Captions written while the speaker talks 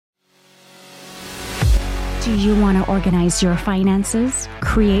Do you want to organize your finances,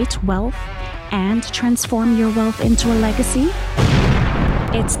 create wealth, and transform your wealth into a legacy?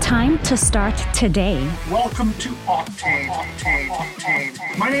 It's time to start today. Welcome to Octane.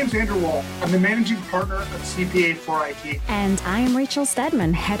 My name's Andrew Wall. I'm the managing partner of CPA for IT. And I am Rachel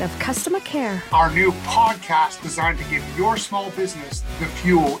Stedman, head of customer care. Our new podcast designed to give your small business the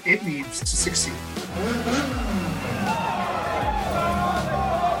fuel it needs to succeed.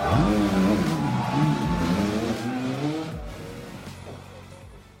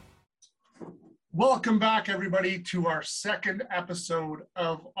 Welcome back, everybody, to our second episode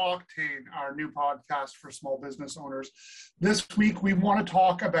of Octane, our new podcast for small business owners. This week, we want to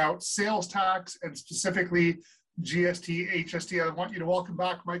talk about sales tax and specifically GST, HST. I want you to welcome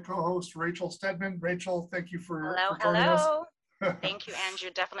back my co-host, Rachel Stedman. Rachel, thank you for joining us. Thank you,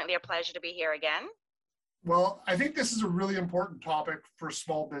 Andrew. Definitely a pleasure to be here again. Well, I think this is a really important topic for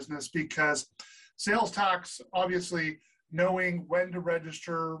small business because sales tax, obviously, knowing when to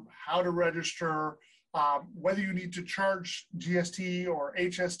register, how to register, whether you need to charge GST or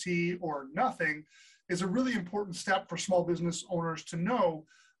HST or nothing is a really important step for small business owners to know,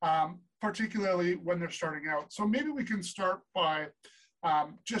 particularly when they're starting out. So maybe we can start by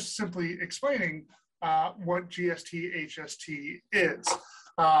just simply explaining what GST, HST is.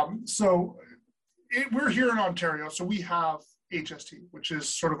 We're here in Ontario, so we have HST, which is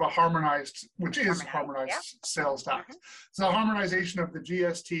sort of a harmonized sales tax. Mm-hmm. It's a harmonization of the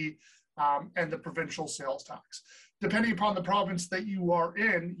GST and the provincial sales tax. Depending upon the province that you are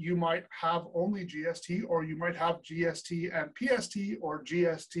in, you might have only GST, or you might have GST and PST, or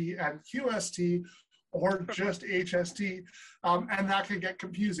GST and QST, or just HST, and that can get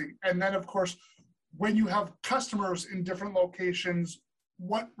confusing. And then, of course, when you have customers in different locations,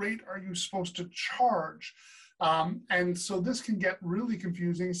 what rate are you supposed to charge? And so this can get really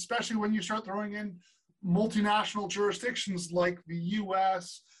confusing, especially when you start throwing in multinational jurisdictions like the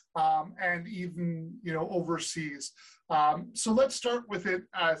US and even overseas. So let's start with it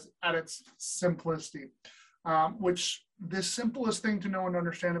at its simplicity, which the simplest thing to know and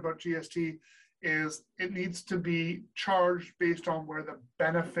understand about GST is it needs to be charged based on where the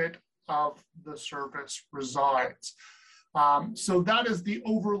benefit of the service resides. So that is the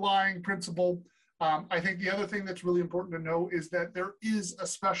overlying principle. I think the other thing that's really important to know is that there is a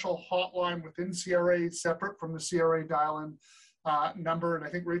special hotline within CRA separate from the CRA dial-in number, and I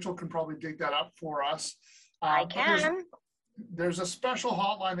think Rachel can probably dig that up for us. I can. There's a special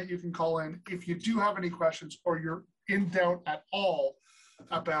hotline that you can call in if you do have any questions or you're in doubt at all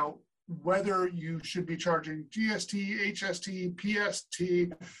about whether you should be charging GST, HST,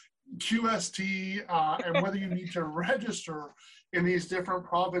 PST, QST, and whether you need to register in these different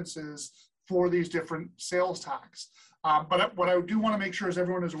provinces for these different sales tax. But what I do want to make sure is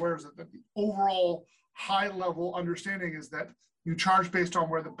everyone is aware is that the overall high level understanding is that you charge based on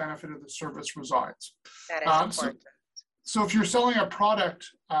where the benefit of the service resides. That is important. So if you're selling a product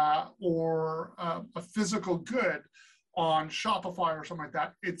or a physical good on Shopify or something like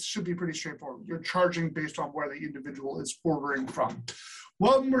that, it should be pretty straightforward. You're charging based on where the individual is ordering from.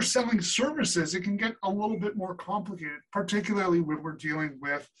 When we're selling services, it can get a little bit more complicated, particularly when we're dealing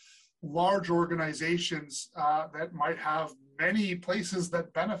with large organizations that might have many places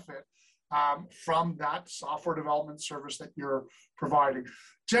that benefit from that software development service that you're providing.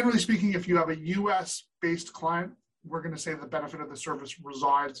 Generally speaking, if you have a US-based client, we're going to say the benefit of the service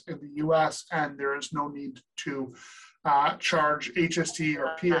resides in the US and there is no need to charge HST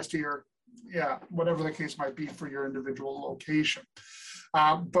or PST or whatever the case might be for your individual location.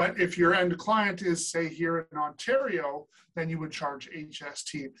 But if your end client is, say, here in Ontario, then you would charge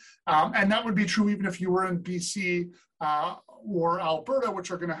HST. And that would be true even if you were in BC or Alberta,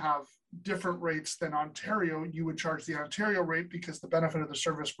 which are going to have different rates than Ontario. You would charge the Ontario rate because the benefit of the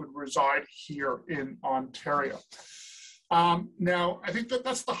service would reside here in Ontario. Now, I think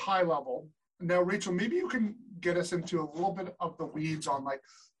that's the high level. Now, Rachel, maybe you can get us into a little bit of the weeds on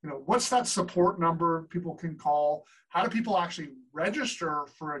what's that support number people can call? How do people actually register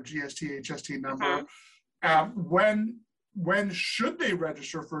for a GST, HST number? When should they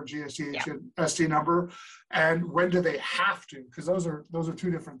register for a GST, HST number? And when do they have to? Because those are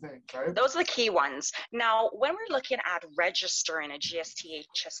two different things, right? Those are the key ones. Now, when we're looking at registering a GST,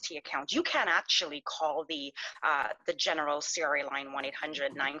 HST account, you can actually call the general CRA line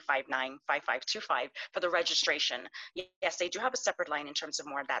 1-800-959-5525 for the registration. Yes, they do have a separate line in terms of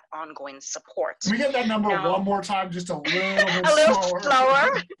more of that ongoing support. Can we get that number one more time, just a little bit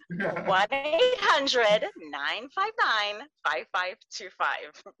slower? 1-800-959-5525.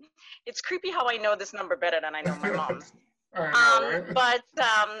 It's creepy how I know this number better than I know my mom's. But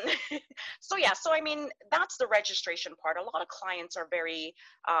so yeah, so I mean, that's the registration part. A lot of clients are very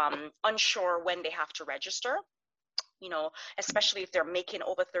unsure when they have to register, you know, especially if they're making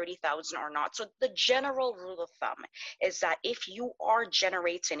over 30,000 or not. So the general rule of thumb is that if you are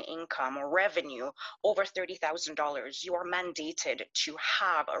generating income or revenue over $30,000, you are mandated to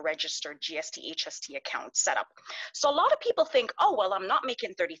have a registered GST HST account set up. So a lot of people think, oh, well, I'm not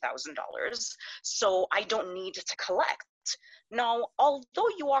making $30,000, so I don't need to collect. Now, although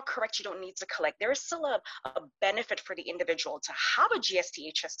you are correct, you don't need to collect, there is still a benefit for the individual to have a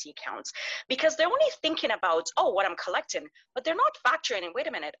GST HST account, because they're only thinking about, oh, what I'm collecting, but they're not factoring in, wait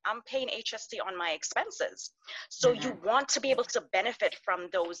a minute, I'm paying HST on my expenses. So you want to be able to benefit from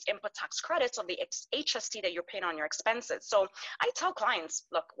those input tax credits of the HST that you're paying on your expenses. So I tell clients,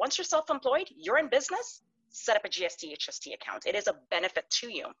 look, once you're self-employed, you're in business, set up a GST HST account. It is a benefit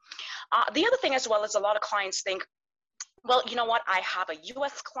to you. The other thing as well is a lot of clients think, well, you know what, I have a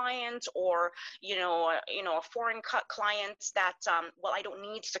US client or, you know, a foreign client that, well, I don't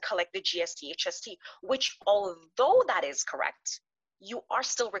need to collect the GST HST, which, although that is correct, you are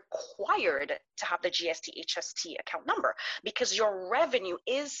still required to have the GST HST account number because your revenue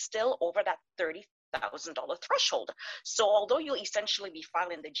is still over that $30,000 threshold. So although you'll essentially be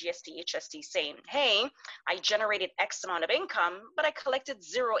filing the GST HST saying, hey, I generated X amount of income, but I collected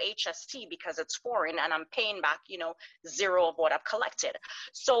 0 HST because it's foreign and I'm paying back, you know, 0 of what I've collected.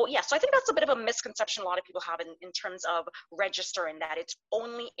 So yeah, so I think that's a bit of a misconception a lot of people have in terms of registering, that it's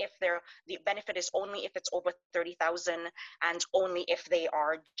only if the benefit is only if it's over 30,000 and only if they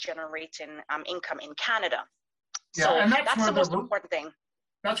are generating income in Canada. Yeah, so and that's the most important thing.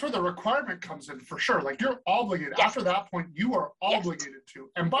 That's where the requirement comes in for sure. Like you're obligated. Yes. After that point, you are obligated to.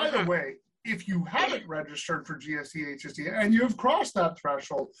 And by the way, if you haven't registered for GST HST and you've crossed that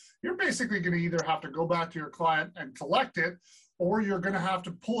threshold, you're basically going to either have to go back to your client and collect it, or you're going to have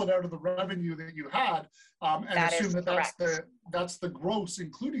to pull it out of the revenue that you had and assume that that's the gross,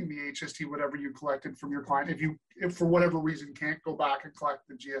 including the HST, whatever you collected from your client. If for whatever reason can't go back and collect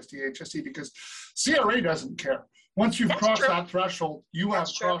the GST HST, because CRA doesn't care. Once you've crossed that threshold, you have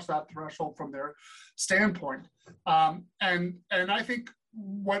crossed that threshold from their standpoint. And I think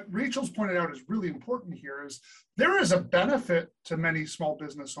what Rachel's pointed out is really important here is there is a benefit to many small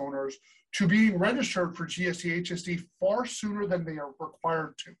business owners to being registered for GST HST far sooner than they are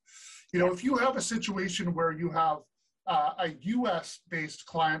required to. You know, if you have a situation where you have a US-based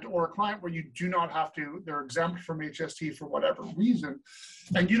client or a client where you do not have to, they're exempt from HST for whatever reason,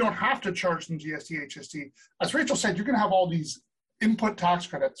 and you don't have to charge them GST HST, as Rachel said, you're going to have all these input tax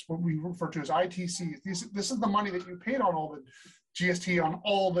credits, what we refer to as ITCs. This is the money that you paid on all the GST on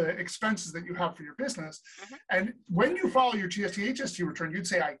all the expenses that you have for your business. And when you file your GST HST return, you'd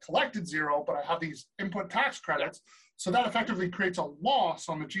say, I collected 0, but I have these input tax credits. So that effectively creates a loss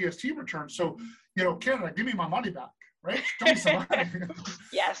on the GST return. So, you know, Canada, give me my money back, right? Show me some money.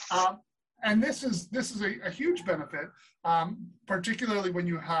 Yes. And this is a huge benefit, particularly when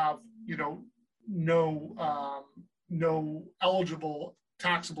you have, you know, no eligible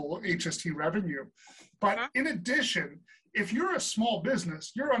taxable HST revenue. But in addition, if you're a small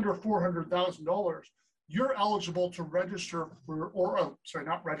business, you're under $400,000, you're eligible to register for,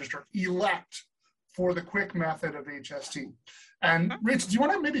 elect for the quick method of HST. And Rachel, do you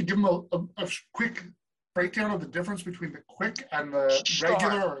want to maybe give them a quick breakdown of the difference between the quick and the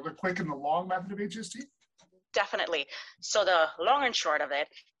regular, or the quick and the long method of HST? Definitely. So the long and short of it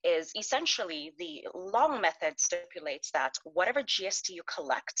is essentially the long method stipulates that whatever GST you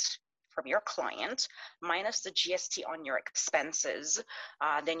collect from your client minus the GST on your expenses,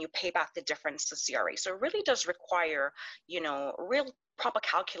 then you pay back the difference to CRA. So it really does require, you know, real proper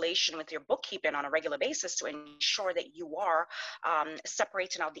calculation with your bookkeeping on a regular basis to ensure that you are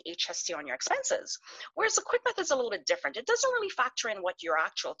separating out the HST on your expenses. Whereas the quick method is a little bit different. It doesn't really factor in what your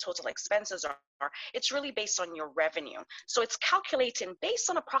actual total expenses are. It's really based on your revenue. So it's calculating based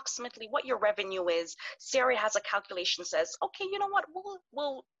on approximately what your revenue is. CRA has a calculation says, okay, you know what,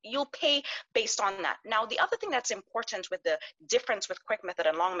 you'll pay based on that. Now, the other thing that's important with the difference with quick method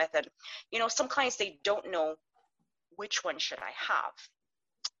and long method, you know, some clients, they don't know which one should I have,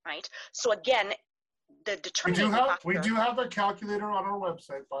 right? So again, the determining factor. We do have a calculator on our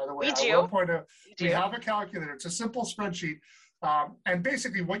website, by the way. We do. We have a calculator. It's a simple spreadsheet. And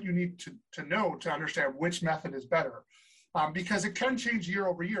basically what you need to know to understand which method is better, because it can change year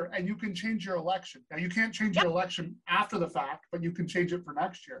over year, and you can change your election. Now, you can't change your election after the fact, but you can change it for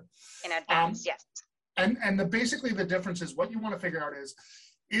next year. In advance, yes. And basically the difference is what you want to figure out is,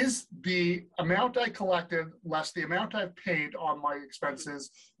 is the amount I collected less the amount I've paid on my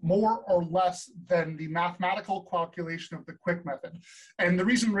expenses more or less than the mathematical calculation of the quick method? And the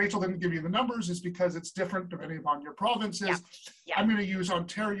reason Rachel didn't give you the numbers is because it's different depending upon your provinces. Yeah. Yeah. I'm going to use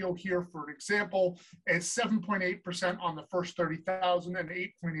Ontario here for an example. It's 7.8% on the first 30,000 and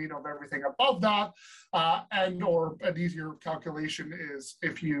 8.8 of everything above that. Or an easier calculation is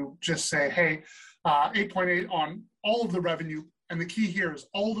if you just say, hey, 8.8 on all of the revenue. And the key here is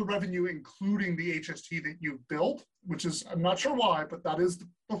all the revenue, including the HST that you've built, which is, I'm not sure why, but that is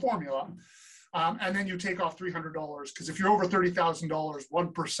the formula. And then you take off $300, because if you're over $30,000,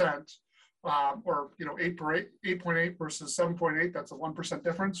 1%, or 8.8 versus 7.8, that's a 1%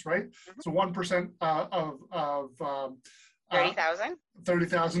 difference, right? Mm-hmm. So 1% of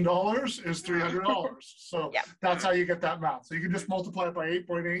 $30,000 is $300. So that's how you get that math. So you can just multiply it by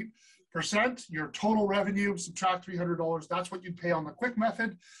 8.8%, your total revenue, subtract $300. That's what you pay on the quick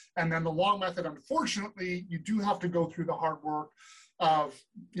method. And then the long method, unfortunately, you do have to go through the hard work of,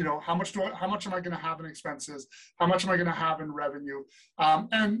 how much am I going to have in expenses? How much am I going to have in revenue?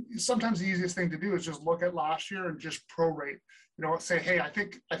 And sometimes the easiest thing to do is just look at last year and just prorate. Say, hey, I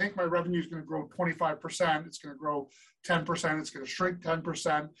think my revenue is going to grow 25%. It's going to grow 10%. It's going to shrink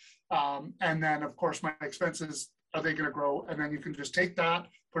 10%. And then, of course, my expenses, are they going to grow? And then you can just take that,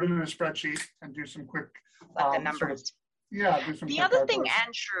 put it in a spreadsheet, and do some quick the numbers. Do some. The other thing,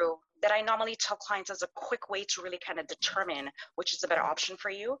 Andrew, that I normally tell clients as a quick way to really kind of determine which is a better option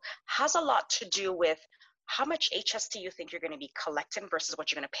for you has a lot to do with how much HST you think you're going to be collecting versus what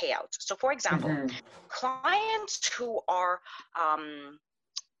you're going to pay out. So, for example, clients who are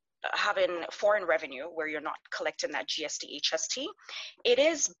having foreign revenue where you're not collecting that GST, HST, it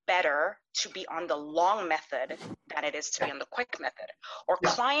is better to be on the long method than it is to be on the quick method. Or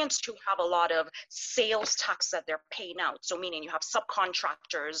clients who have a lot of sales tax that they're paying out. So meaning you have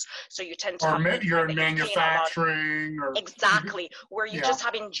subcontractors, so you tend to have you're in manufacturing or exactly, where you just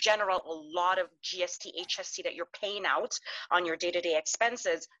have in general a lot of GST, HST that you're paying out on your day-to-day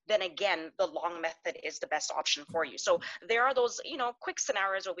expenses, then again, the long method is the best option for you. So there are those, quick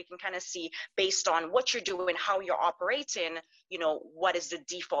scenarios where we can kind of see based on what you're doing, how you're operating, what is the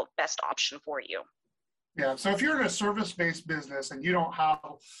default best option for you. Yeah, so if you're in a service-based business and you don't have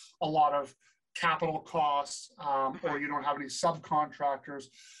a lot of capital costs or you don't have any subcontractors,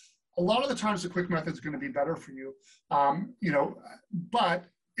 a lot of the times the quick method is going to be better for you. But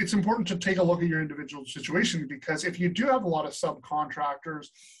it's important to take a look at your individual situation, because if you do have a lot of subcontractors,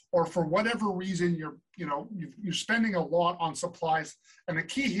 or for whatever reason you're spending a lot on supplies, and the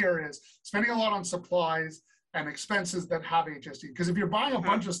key here is spending a lot on supplies and expenses that have HST. Because if you're buying a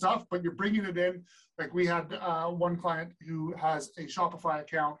bunch of stuff, but you're bringing it in, like we had one client who has a Shopify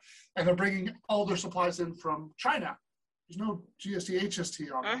account, and they're bringing all their supplies in from China. There's no GST,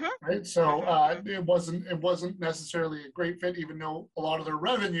 HST on it, right? So it wasn't necessarily a great fit, even though a lot of their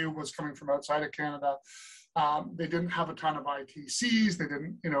revenue was coming from outside of Canada. They didn't have a ton of ITCs. They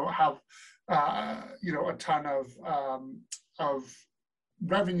didn't, have, a ton of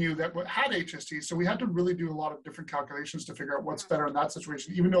revenue that had HST. So we had to really do a lot of different calculations to figure out what's better in that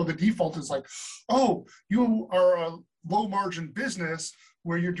situation, even though the default is like, oh, you are a low margin business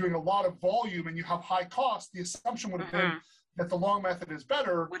where you're doing a lot of volume and you have high costs. The assumption would have been that the long method is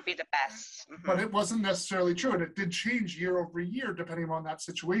better. Would be the best. But it wasn't necessarily true. And it did change year over year, depending on that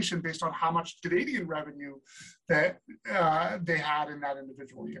situation, based on how much Canadian revenue that they had in that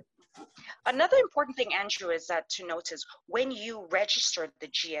individual year. Another important thing, Andrew, is that to note is when you register the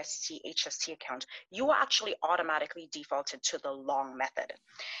GST HST account, you are actually automatically defaulted to the long method.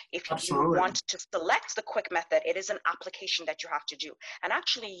 If you want to select the quick method, it is an application that you have to do. And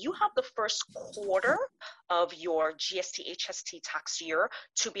actually, you have the first quarter of your GST HST tax year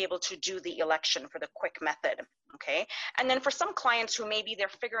to be able to do the election for the quick method. Okay. And then for some clients who maybe they're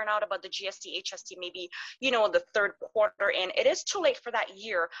figuring out about the GST, HST, maybe, the third quarter in, it is too late for that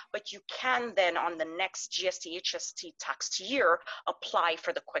year, but you can then on the next GST, HST tax year, apply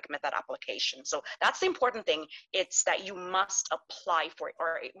for the quick method application. So that's the important thing. It's that you must apply for it,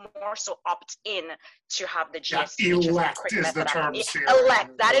 or more so opt in to have the GST, elect HST quick is method. The term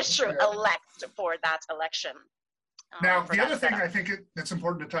elect, that is true. Yeah. Elect for that election. Now, the other thing I think that's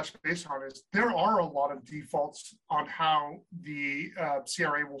important to touch base on is there are a lot of defaults on how the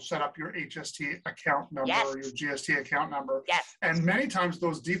CRA will set up your HST account number or your GST account number. Yes. And many times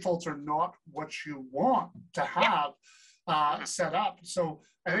those defaults are not what you want to have set up. So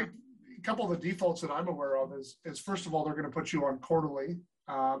I think a couple of the defaults that I'm aware of is first of all, they're going to put you on quarterly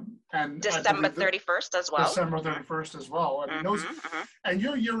And December 31st as well. December 31st as well. I mean, those, and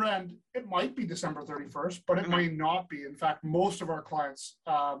your year end, it might be December 31st, but it might not be. In fact, most of our clients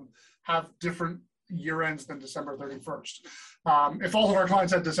have different year ends than December 31st. If all of our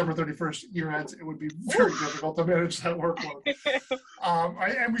clients had December 31st year ends, it would be very difficult to manage that workload.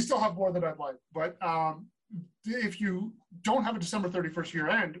 And we still have more than I'd like. But if you don't have a December 31st year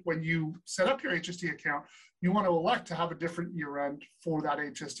end, when you set up your HST account, you want to elect to have a different year end for that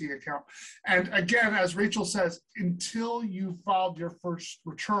HST account. And again, as Rachel says, until you filed your first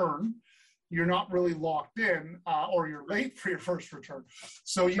return, you're not really locked in, or you're late for your first return.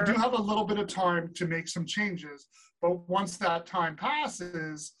 So you do have a little bit of time to make some changes, but once that time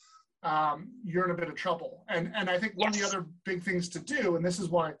passes, you're in a bit of trouble. And I think one of the other big things to do, and this is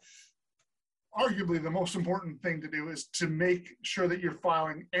why arguably the most important thing to do, is to make sure that you're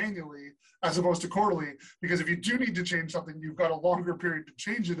filing annually as opposed to quarterly, because if you do need to change something, you've got a longer period to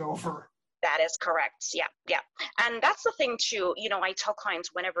change it over. That is correct. Yeah, yeah. And that's the thing too, you know, I tell clients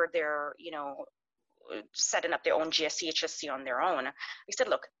whenever they're, you know, setting up their own GST, HST on their own, I said,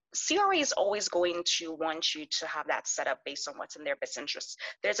 look, CRA is always going to want you to have that set up based on what's in their best interest.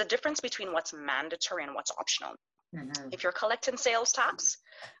 There's a difference between what's mandatory and what's optional. If you're collecting sales tax,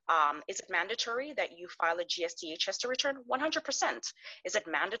 is it mandatory that you file a GST HST return? 100%. Is it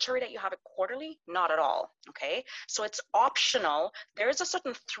mandatory that you have it quarterly? Not at all. Okay, so it's optional. There is a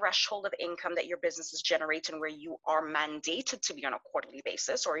certain threshold of income that your business is generating where you are mandated to be on a quarterly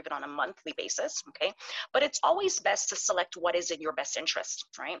basis or even on a monthly basis. Okay, but it's always best to select what is in your best interest,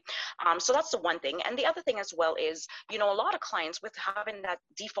 right? So that's the one thing. And the other thing as well is, you know, a lot of clients with having that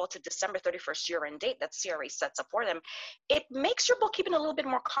defaulted December 31st year-end date that CRA sets up for them, it makes your bookkeeping a little bit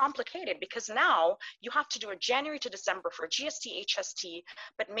more complicated, because now you have to do a January to December for GST, HST,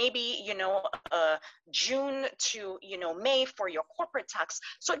 but maybe, you know, June to, you know, May for your corporate tax.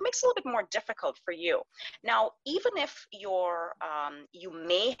 So it makes it a little bit more difficult for you. Now, even if your you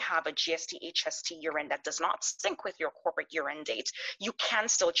may have a GST, HST year-end that does not sync with your corporate year-end date, you can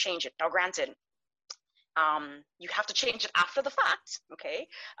still change it. Now, granted, you have to change it after the fact, okay,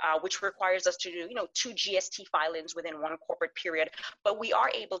 which requires us to do, you know, 2 GST filings within one corporate period, but we are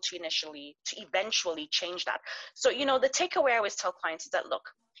able to eventually change that. So, you know, the takeaway I always tell clients is that, look,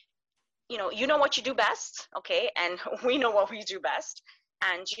 you know what you do best, okay, and we know what we do best.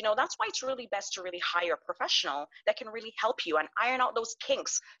 And, you know, that's why it's really best to really hire a professional that can really help you and iron out those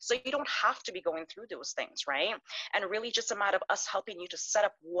kinks, so you don't have to be going through those things, right? And really just a matter of us helping you to set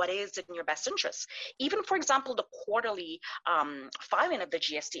up what is in your best interest. Even, for example, the quarterly filing of the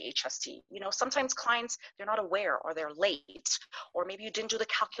GST, HST, you know, sometimes clients, they're not aware, or they're late, or maybe you didn't do the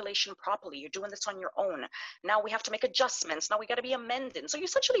calculation properly. You're doing this on your own. Now we have to make adjustments. Now we got to be amending. So you're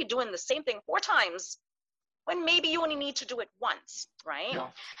essentially doing the same thing 4 times, when maybe you only need to do it once, right? Yeah.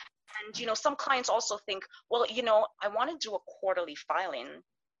 And, you know, some clients also think, well, you know, I want to do a quarterly filing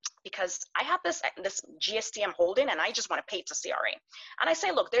because I have this GST I'm holding and I just want to pay it to CRA. And I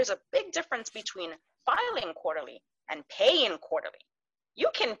say, look, there's a big difference between filing quarterly and paying quarterly. You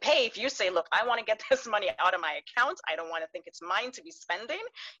can pay if you say, look, I want to get this money out of my account. I don't want to think it's mine to be spending.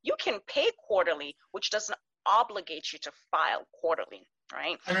 You can pay quarterly, which doesn't obligate you to file quarterly.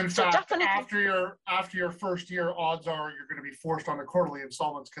 Right. And in fact, after your first year, odds are you're going to be forced on the quarterly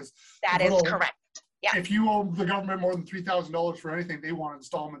installments, because that is correct. Yeah. If you owe the government more than $3,000 for anything, they want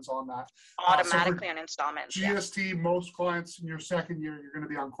installments on that. Automatically on installments. GST, most clients in your second year, you're going to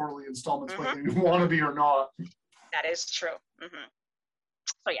be on quarterly installments, whether you want to be or not. That is true.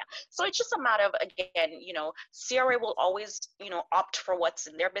 So yeah, so it's just a matter of, again, you know, CRA will always, you know, opt for what's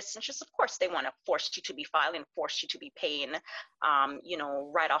in their best interest. Of course, they want to force you to be filing, force you to be paying, you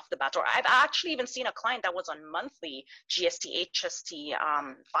know, right off the bat. Or I've actually even seen a client that was on monthly GST, HST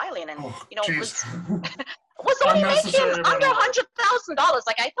filing, and you know, was only making under $100,000.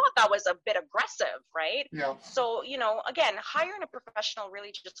 Like, I thought that was a bit aggressive, right? Yeah. So, you know, again, hiring a professional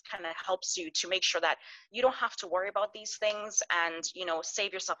really just kind of helps you to make sure that you don't have to worry about these things, and, you know,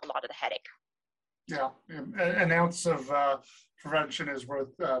 save yourself a lot of the headache. Yeah. An ounce of prevention is worth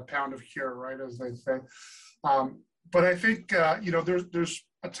a pound of cure, right, as they say. But I think, you know, there's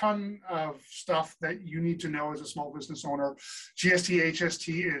a ton of stuff that you need to know as a small business owner. GST,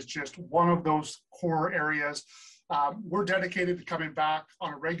 HST is just one of those core areas. We're dedicated to coming back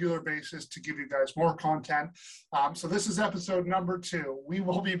on a regular basis to give you guys more content. So this is episode number 2. We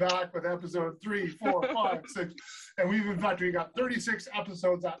will be back with episode 3, 4, 5, 6. And we got 36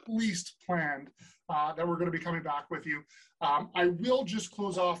 episodes at least planned that we're going to be coming back with you. I will just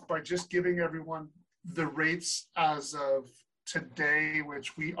close off by just giving everyone the rates as of today,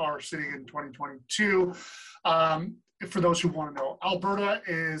 which we are sitting in 2022. for those who want to know. Alberta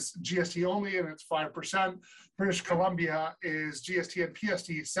is GST only, and it's 5%. British Columbia is GST and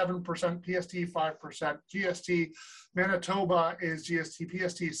PST, 7% PST, 5% GST. Manitoba is GST,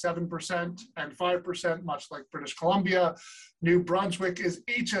 PST, 7% and 5%, much like British Columbia. New Brunswick is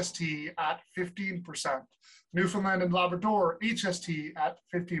HST at 15%. Newfoundland and Labrador, HST at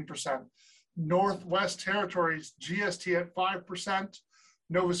 15%. Northwest Territories, GST at 5%.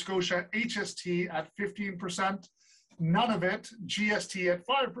 Nova Scotia, HST at 15%. Nunavut, GST at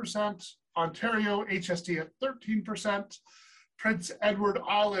 5%. Ontario, HST at 13%. Prince Edward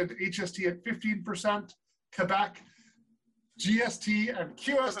Island, HST at 15%. Quebec, GST and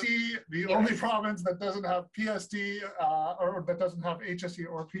QST, the only province that doesn't have PST or that doesn't have HST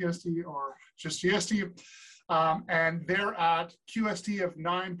or PST or just GST. And they're at QST of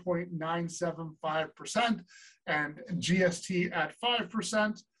 9.975% and GST at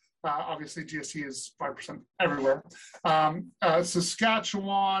 5%. Obviously, GST is 5% everywhere.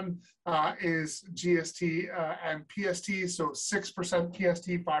 Saskatchewan is GST and PST, so 6%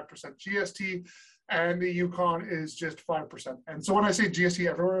 PST, 5% GST, and the Yukon is just 5%. And so when I say GST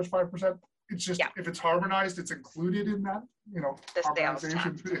everywhere is 5%, it's just if it's harmonized, it's included in that, the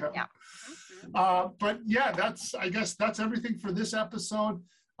harmonization. Yeah. But yeah, I guess that's everything for this episode.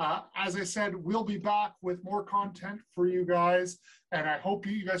 As I said, we'll be back with more content for you guys, and I hope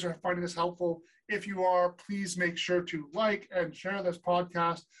you guys are finding this helpful. If you are, please make sure to like and share this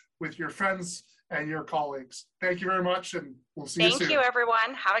podcast with your friends and your colleagues. Thank you very much, and we'll see you soon. Thank you,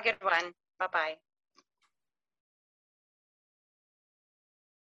 everyone. Have a good one. Bye-bye.